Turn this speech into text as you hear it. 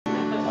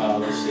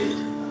Let's see.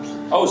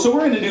 Oh, so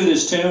we're going to do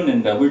this tune,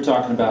 and we were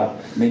talking about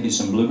maybe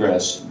some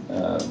bluegrass,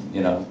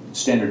 you know,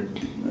 standard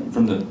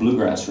from the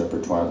bluegrass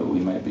repertoire that we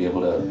might be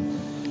able to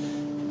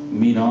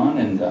meet on,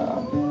 and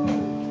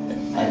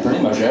pretty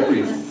much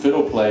every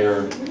fiddle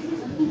player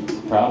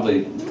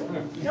probably.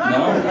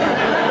 No?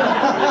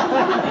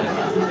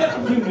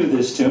 You knew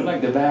this tune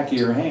like the back of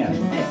your hand.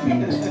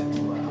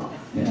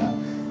 Yeah.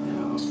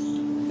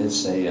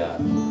 It's a,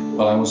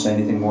 well, I won't say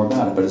anything more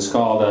about it, but it's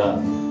called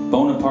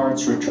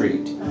Bonaparte's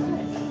Retreat.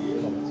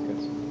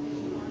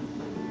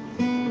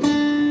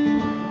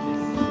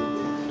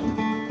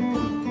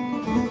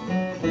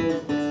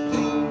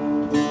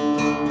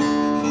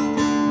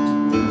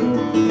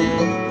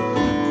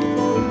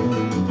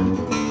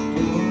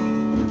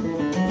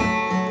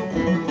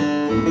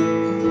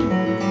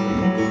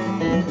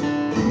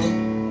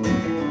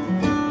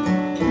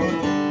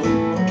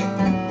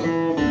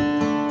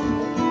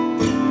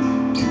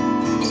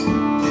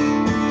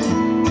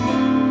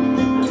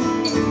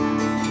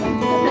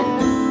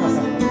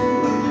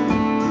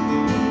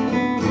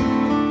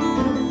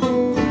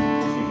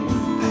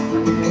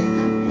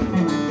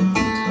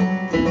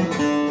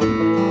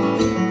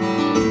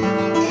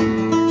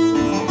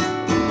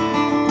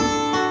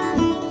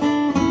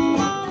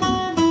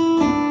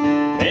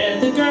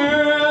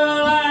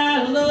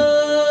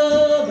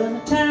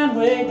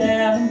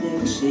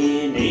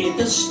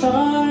 The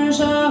stars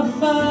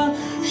above,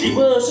 she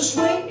was the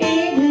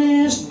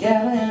sweetest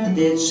gal in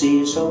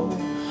Dixie, so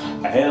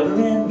I held her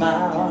in my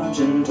arms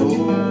and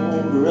told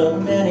her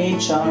of many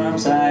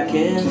charms. I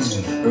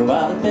kissed her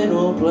while the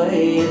fiddle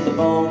played the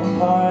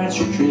Bonaparte's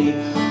Retreat.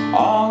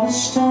 All the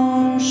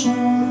stars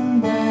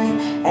shone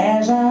bright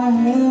as I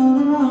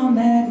held her on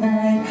that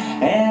night,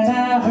 and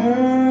I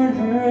heard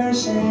her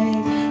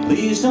say,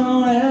 please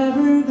don't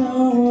ever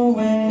go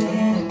away.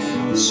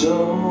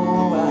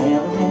 So I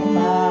held her in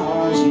my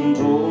arms and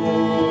told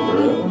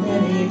her of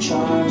many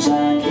charms.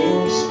 I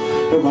kissed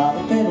her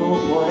while the fiddle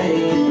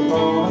played the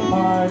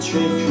Bonaparte's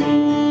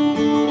Retreat.